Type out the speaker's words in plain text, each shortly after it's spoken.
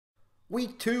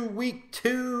Week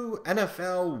two,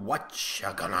 NFL, what you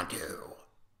gonna do,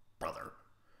 brother?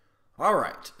 All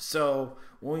right, so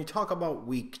when we talk about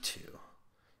week two,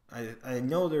 I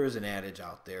know there is an adage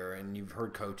out there, and you've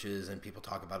heard coaches and people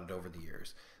talk about it over the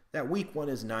years, that week one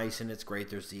is nice and it's great.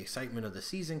 There's the excitement of the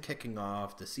season kicking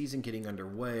off, the season getting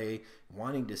underway,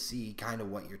 wanting to see kind of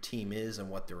what your team is and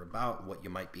what they're about, what you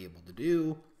might be able to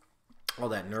do, all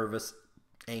that nervous,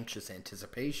 anxious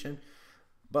anticipation.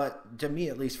 But to me,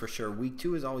 at least for sure, week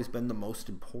two has always been the most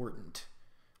important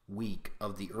week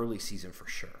of the early season for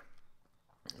sure.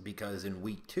 Because in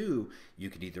week two, you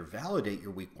could either validate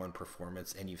your week one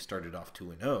performance and you've started off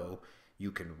 2-0.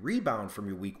 You can rebound from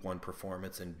your week one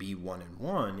performance and be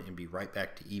 1-1 and be right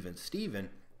back to even Steven.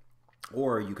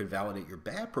 Or you could validate your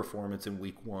bad performance in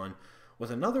week one with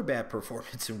another bad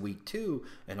performance in week two,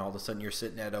 and all of a sudden you're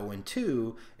sitting at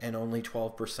 0-2, and only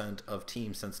 12% of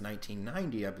teams since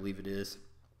 1990, I believe it is,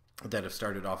 that have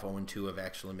started off 0-2 have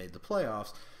actually made the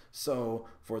playoffs. So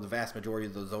for the vast majority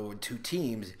of those 0-2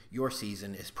 teams, your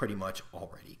season is pretty much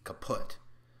already kaput.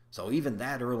 So even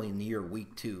that early in the year,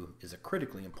 week two, is a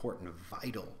critically important,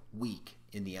 vital week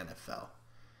in the NFL.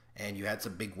 And you had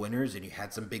some big winners and you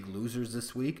had some big losers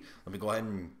this week. Let me go ahead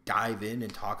and dive in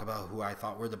and talk about who I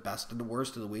thought were the best and the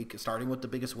worst of the week, starting with the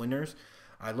biggest winners.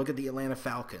 I look at the Atlanta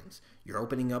Falcons. You're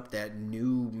opening up that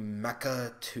new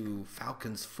mecca to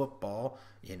Falcons football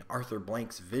in Arthur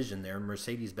Blank's vision there.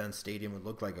 Mercedes-Benz Stadium would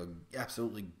look like an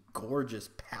absolutely gorgeous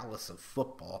palace of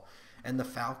football. And the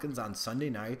Falcons on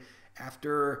Sunday night,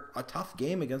 after a tough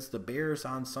game against the Bears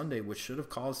on Sunday, which should have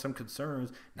caused some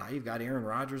concerns, now you've got Aaron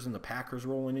Rodgers and the Packers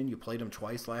rolling in. You played them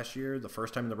twice last year. The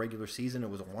first time in the regular season, it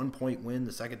was a 1-point win.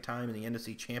 The second time in the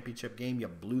NFC Championship game, you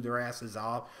blew their asses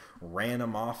off, ran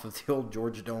them off of the old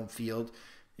Georgia Dome field.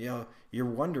 You know, you're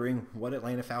wondering what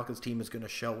Atlanta Falcons team is going to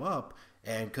show up,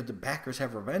 and could the Packers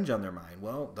have revenge on their mind?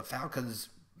 Well, the Falcons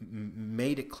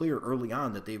made it clear early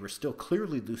on that they were still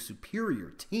clearly the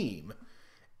superior team,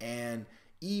 and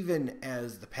even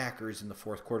as the Packers in the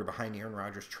fourth quarter behind Aaron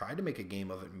Rodgers tried to make a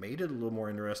game of it, made it a little more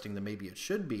interesting than maybe it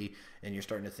should be, and you're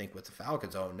starting to think with the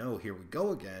Falcons, oh no, here we go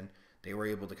again. They were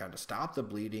able to kind of stop the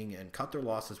bleeding and cut their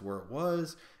losses where it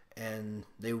was, and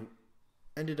they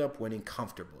ended up winning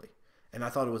comfortably. And I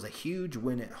thought it was a huge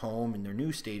win at home in their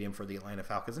new stadium for the Atlanta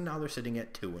Falcons, and now they're sitting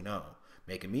at 2-0,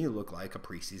 making me look like a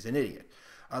preseason idiot.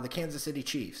 The Kansas City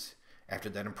Chiefs. After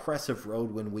that impressive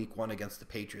road win week one against the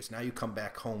Patriots, now you come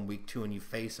back home week two and you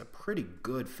face a pretty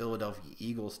good Philadelphia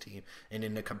Eagles team. And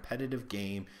in a competitive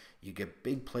game, you get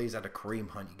big plays out of Kareem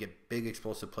Hunt. You get big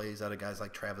explosive plays out of guys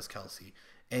like Travis Kelce.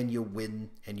 And you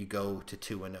win and you go to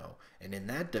 2-0. And in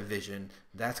that division,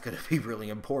 that's going to be really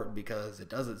important because it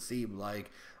doesn't seem like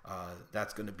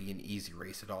that's going to be an easy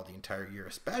race at all the entire year,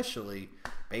 especially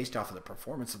based off of the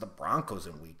performance of the Broncos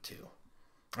in week two.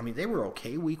 I mean, they were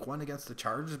okay week one against the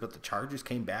Chargers, but the Chargers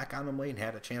came back on them late and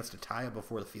had a chance to tie it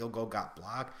before the field goal got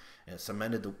blocked, and it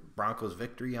cemented the Broncos'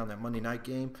 victory on that Monday night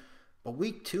game. But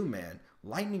week two, man,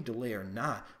 lightning delay or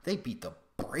not, they beat the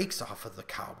brakes off of the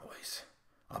Cowboys.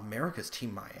 America's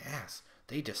team, my ass.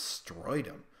 They destroyed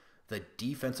them. The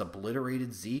defense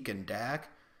obliterated Zeke and Dak.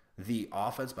 The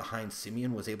offense behind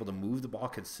Simeon was able to move the ball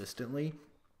consistently.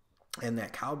 And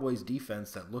that Cowboys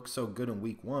defense that looked so good in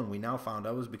week one, we now found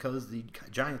out was because the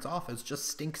Giants offense just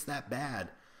stinks that bad.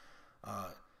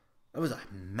 That was a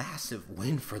massive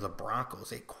win for the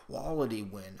Broncos, a quality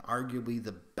win, arguably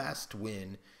the best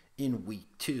win in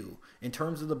week two. In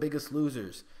terms of the biggest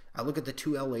losers, I look at the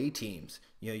two LA teams.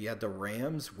 You know, you had the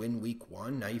Rams win week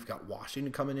one. Now you've got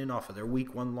Washington coming in off of their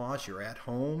week one loss. You're at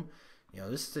home. You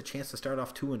know, this is a chance to start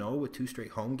off 2-0 with two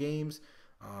straight home games.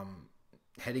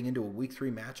 Heading into a week three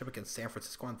matchup against San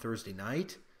Francisco on Thursday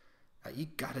night, you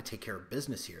got to take care of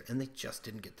business here, and they just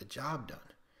didn't get the job done.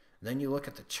 And then you look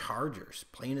at the Chargers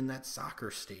playing in that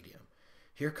soccer stadium.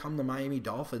 Here come the Miami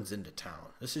Dolphins into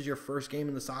town. This is your first game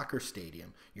in the soccer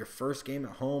stadium, your first game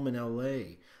at home in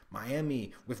LA.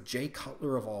 Miami, with Jay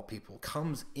Cutler of all people,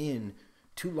 comes in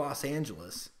to Los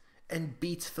Angeles and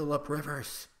beats Phillip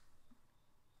Rivers.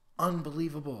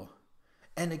 Unbelievable.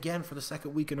 And again, for the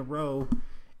second week in a row,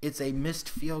 it's a missed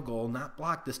field goal, not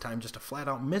blocked this time, just a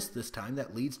flat-out miss this time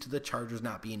that leads to the Chargers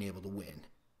not being able to win.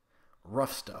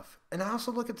 Rough stuff. And I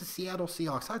also look at the Seattle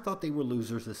Seahawks. I thought they were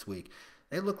losers this week.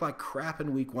 They looked like crap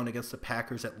in week one against the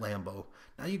Packers at Lambeau.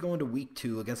 Now you go into week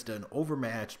two against an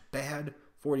overmatched, bad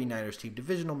 49ers team,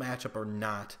 divisional matchup or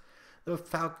not. The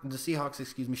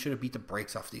Seahawks, should have beat the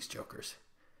brakes off these jokers.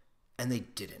 And they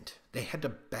didn't. They had to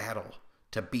battle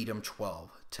to beat them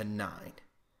 12-9.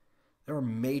 There are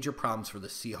major problems for the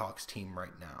Seahawks team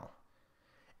right now.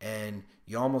 And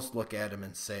you almost look at them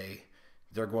and say,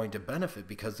 they're going to benefit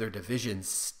because their division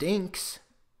stinks.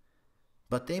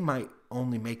 But they might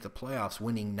only make the playoffs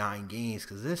winning 9 games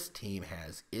because this team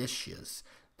has issues.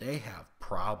 They have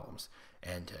problems.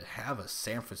 And to have a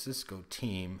San Francisco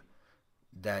team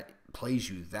that plays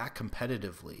you that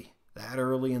competitively, that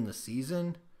early in the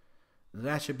season,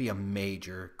 that should be a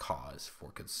major cause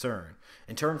for concern.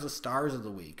 In terms of stars of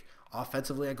the week,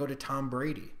 offensively, I go to Tom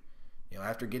Brady.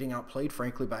 After getting outplayed,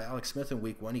 frankly, by Alex Smith in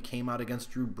week 1, he came out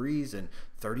against Drew Brees and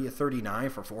 30 of 39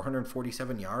 for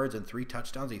 447 yards and 3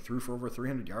 touchdowns. He threw for over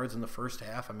 300 yards in the first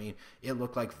half. I mean, it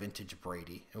looked like vintage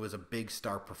Brady. It was a big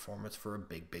star performance for a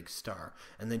big star.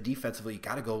 And then defensively, you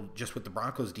got to go just with the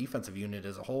Broncos defensive unit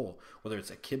as a whole, whether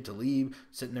it's Aqib Talib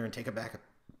sitting there and take back a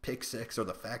pick 6, or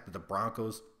the fact that the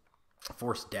Broncos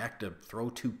forced Dak to throw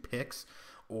 2 picks,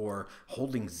 or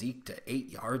holding Zeke to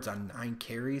 8 yards on 9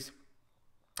 carries.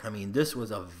 I mean, this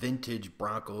was a vintage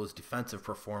Broncos defensive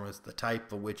performance, the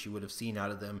type of which you would have seen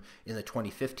out of them in the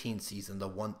 2015 season, the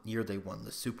one year they won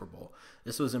the Super Bowl.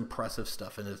 This was impressive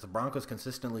stuff, and if the Broncos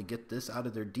consistently get this out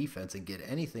of their defense and get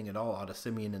anything at all out of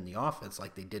Simeon in the offense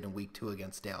like they did in week 2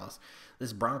 against Dallas,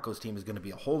 this Broncos team is going to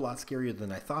be a whole lot scarier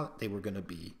than I thought they were going to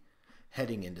be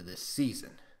heading into this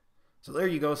season. So there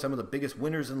you go, some of the biggest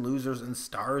winners and losers and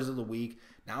stars of the week.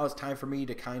 Now it's time for me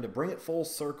to kind of bring it full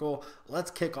circle.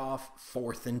 Let's kick off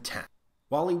 4th and 10.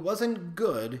 While he wasn't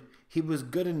good, he was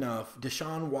good enough.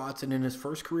 Deshaun Watson, in his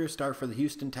first career start for the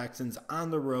Houston Texans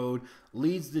on the road,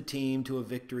 leads the team to a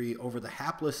victory over the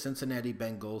hapless Cincinnati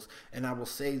Bengals. And I will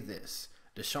say this,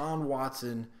 Deshaun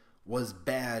Watson was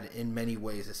bad in many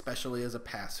ways, especially as a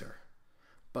passer.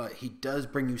 But he does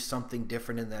bring you something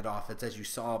different in that offense, as you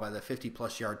saw by the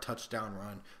 50-plus yard touchdown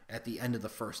run at the end of the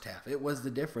first half. It was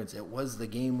the difference. It was the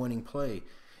game-winning play.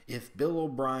 If Bill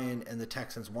O'Brien and the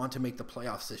Texans want to make the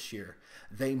playoffs this year,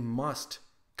 they must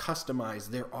customize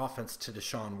their offense to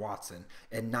Deshaun Watson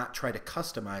and not try to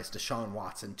customize Deshaun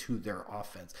Watson to their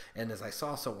offense. And as I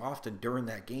saw so often during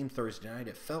that game Thursday night,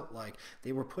 it felt like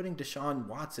they were putting Deshaun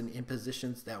Watson in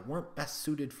positions that weren't best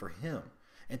suited for him.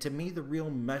 And to me, the real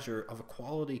measure of a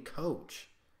quality coach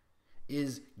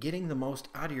is getting the most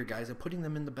out of your guys and putting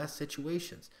them in the best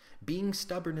situations. Being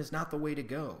stubborn is not the way to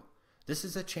go. This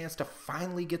is a chance to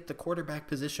finally get the quarterback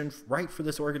position right for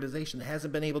this organization that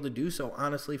hasn't been able to do so,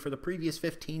 honestly, for the previous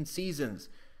 15 seasons.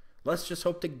 Let's just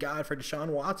hope to God, for Deshaun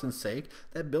Watson's sake,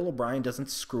 that Bill O'Brien doesn't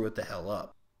screw it the hell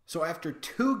up. So after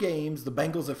 2 games, the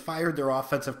Bengals have fired their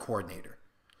offensive coordinator.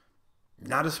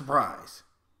 Not a surprise.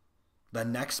 The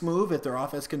next move, if their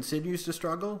offense continues to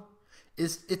struggle,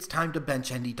 is it's time to bench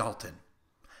Andy Dalton.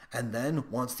 And then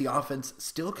once the offense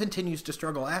still continues to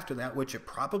struggle after that, which it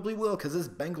probably will because this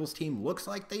Bengals team looks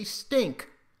like they stink,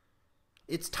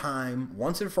 it's time,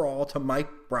 once and for all, to Mike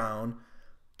Brown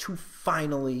to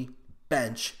finally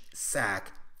bench,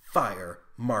 sack, fire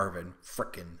Marvin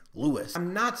frickin' Lewis.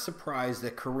 I'm not surprised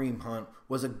that Kareem Hunt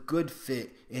was a good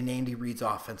fit in Andy Reid's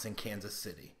offense in Kansas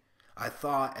City. I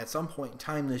thought at some point in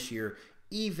time this year,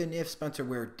 even if Spencer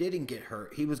Ware didn't get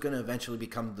hurt, he was going to eventually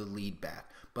become the lead back.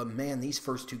 But man, these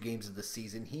first 2 games of the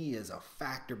season, he is a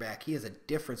factor back. He is a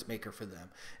difference maker for them.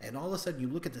 And all of a sudden, you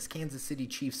look at this Kansas City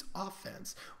Chiefs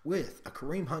offense with a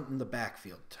Kareem Hunt in the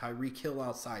backfield, Tyreek Hill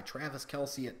outside, Travis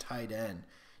Kelce at tight end.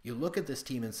 You look at this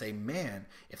team and say, man,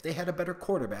 if they had a better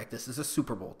quarterback, this is a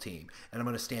Super Bowl team. And I'm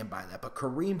going to stand by that. But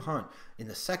Kareem Hunt, in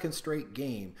the 2nd straight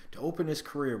game, to open his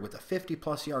career with a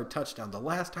 50-plus yard touchdown. The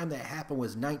last time that happened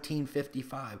was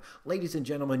 1955. Ladies and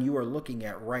gentlemen, you are looking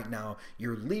at right now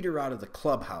your leader out of the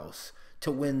clubhouse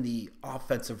to win the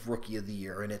Offensive Rookie of the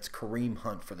Year. And it's Kareem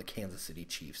Hunt for the Kansas City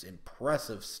Chiefs.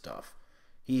 Impressive stuff.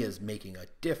 He is making a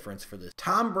difference for this.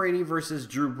 Tom Brady versus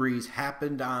Drew Brees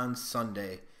happened on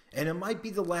Sunday. And it might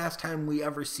be the last time we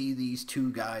ever see these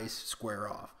 2 guys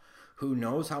square off. Who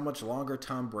knows how much longer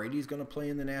Tom Brady is going to play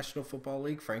in the National Football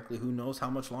League? Frankly, who knows how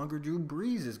much longer Drew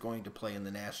Brees is going to play in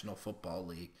the National Football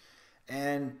League?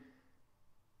 And,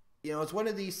 it's one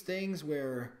of these things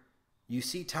where you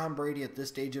see Tom Brady at this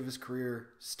stage of his career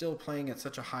still playing at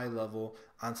such a high level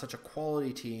on such a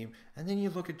quality team. And then you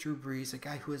look at Drew Brees, a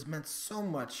guy who has meant so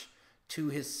much to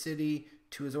his city,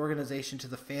 to his organization, to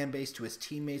the fan base, to his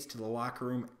teammates, to the locker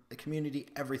room, the community,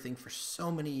 everything for so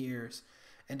many years.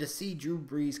 And to see Drew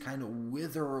Brees kind of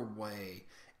wither away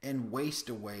and waste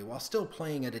away while still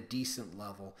playing at a decent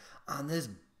level on this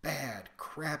bad,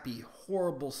 crappy,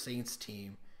 horrible Saints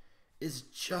team is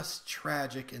just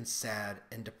tragic and sad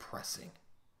and depressing.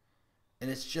 And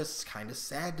it's just kind of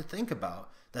sad to think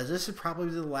about that this is probably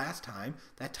the last time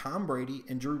that Tom Brady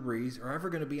and Drew Brees are ever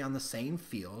going to be on the same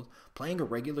field playing a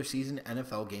regular season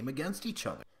NFL game against each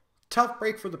other. Tough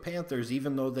break for the Panthers,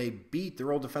 even though they beat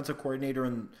their old defensive coordinator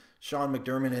and Sean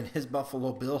McDermott and his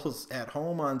Buffalo Bills at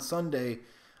home on Sunday.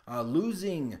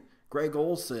 Losing Greg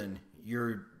Olsen,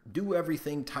 your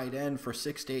do-everything tight end for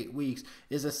 6 to 8 weeks,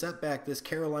 is a setback this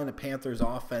Carolina Panthers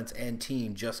offense and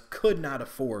team just could not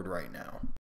afford right now.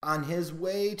 On his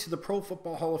way to the Pro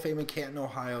Football Hall of Fame in Canton,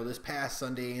 Ohio this past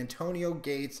Sunday, Antonio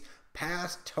Gates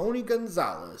passed Tony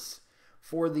Gonzalez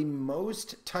for the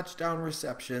most touchdown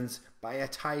receptions by a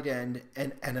tight end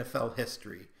in NFL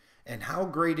history. And how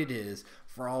great it is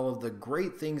for all of the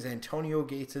great things Antonio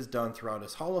Gates has done throughout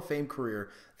his Hall of Fame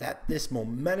career that this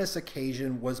momentous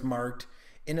occasion was marked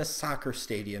in a soccer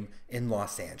stadium in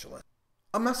Los Angeles.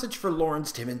 A message for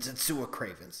Lawrence Timmons and Sua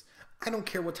Cravens. I don't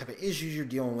care what type of issues you're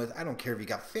dealing with. I don't care if you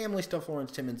got family stuff,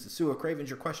 Lawrence Timmons and Sua Cravens.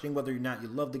 You're questioning whether or not you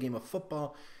love the game of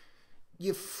football.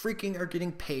 You freaking are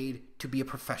getting paid to be a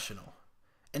professional.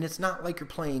 And it's not like you're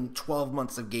playing 12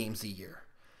 months of games a year.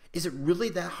 Is it really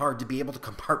that hard to be able to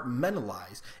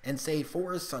compartmentalize and say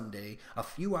for a Sunday, a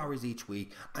few hours each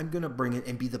week, I'm going to bring it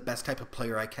and be the best type of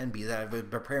player I can be that I've been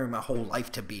preparing my whole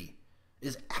life to be? It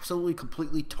is absolutely,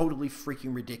 completely, totally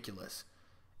freaking ridiculous.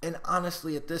 And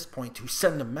honestly, at this point, to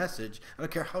send a message, I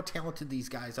don't care how talented these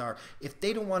guys are, if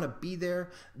they don't want to be there,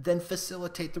 then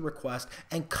facilitate the request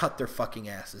and cut their fucking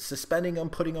asses. Suspending them,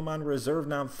 putting them on a reserve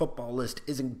non-football list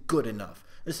isn't good enough.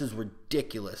 This is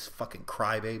ridiculous, fucking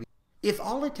crybaby. If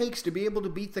all it takes to be able to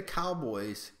beat the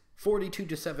Cowboys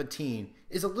 42-17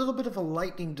 is a little bit of a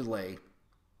lightning delay,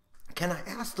 can I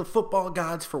ask the football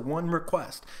gods for one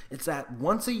request? It's that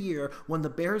once a year, when the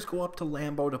Bears go up to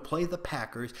Lambeau to play the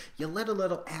Packers, you let a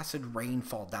little acid rain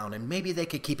fall down and maybe they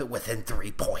could keep it within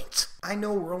 3 points. I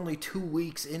know we're only 2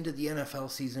 weeks into the NFL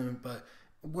season, but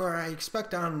where I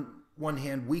expect on one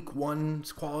hand week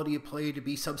 1's quality of play to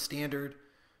be substandard,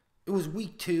 it was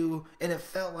week 2, and it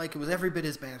felt like it was every bit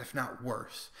as bad, if not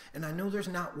worse. And I know there's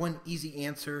not one easy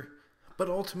answer, but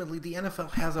ultimately the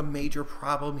NFL has a major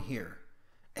problem here.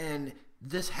 And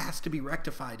this has to be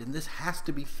rectified, and this has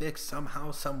to be fixed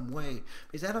somehow, some way.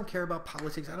 Because I don't care about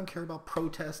politics, I don't care about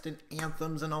protest and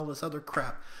anthems and all this other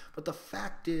crap. But the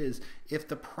fact is, if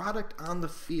the product on the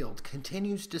field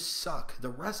continues to suck the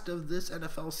rest of this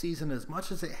NFL season as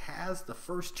much as it has the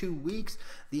first 2 weeks,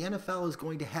 the NFL is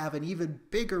going to have an even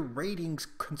bigger ratings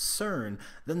concern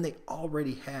than they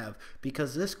already have.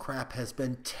 Because this crap has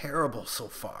been terrible so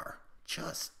far.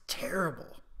 Just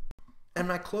terrible. And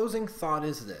my closing thought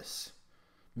is this.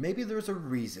 Maybe there's a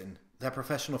reason that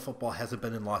professional football hasn't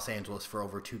been in Los Angeles for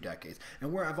over 2 decades.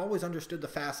 And where I've always understood the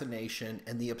fascination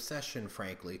and the obsession,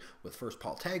 frankly, with first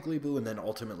Paul Tagliabue and then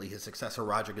ultimately his successor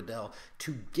Roger Goodell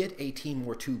to get a team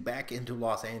or two back into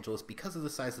Los Angeles because of the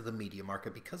size of the media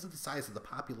market, because of the size of the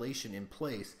population in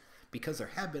place, because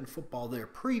there had been football there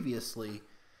previously.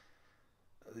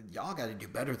 Y'all got to do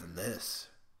better than this.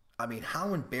 I mean,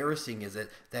 how embarrassing is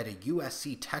it that a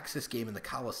USC-Texas game in the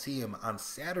Coliseum on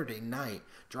Saturday night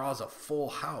draws a full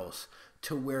house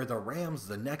to where the Rams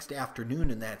the next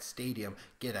afternoon in that stadium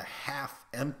get a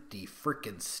half-empty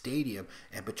freaking stadium,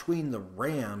 and between the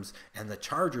Rams and the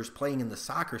Chargers playing in the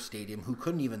soccer stadium, who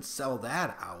couldn't even sell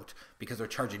that out because they're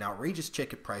charging outrageous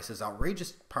ticket prices,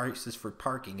 outrageous prices for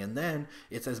parking, and then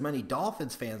it's as many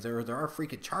Dolphins fans there as there are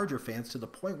freaking Charger fans, to the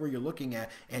point where you're looking at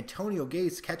Antonio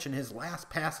Gates catching his last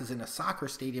passes in a soccer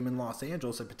stadium in Los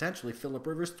Angeles, and potentially Phillip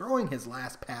Rivers throwing his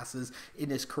last passes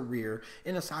in his career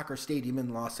in a soccer stadium in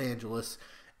Los Angeles.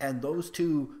 And those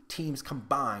two teams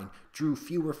combined drew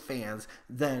fewer fans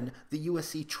than the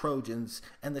USC Trojans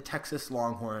and the Texas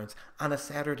Longhorns on a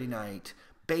Saturday night,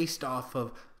 based off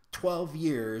of 12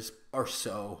 years or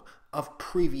so of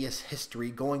previous history,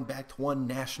 going back to one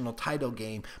national title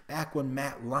game back when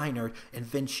Matt Leinart and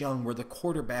Vince Young were the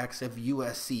quarterbacks of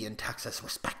USC and Texas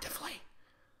respectively.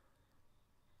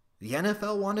 The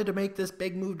NFL wanted to make this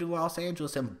big move to Los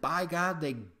Angeles, and by God,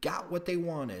 they got what they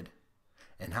wanted.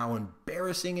 And how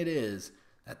embarrassing it is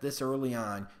that this early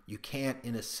on, you can't,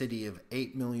 in a city of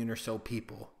 8 million or so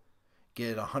people,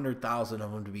 get 100,000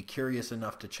 of them to be curious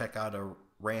enough to check out a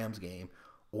Rams game,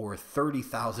 or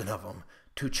 30,000 of them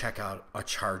to check out a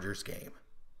Chargers game.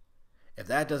 If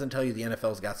that doesn't tell you the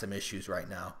NFL's got some issues right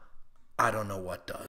now, I don't know what does.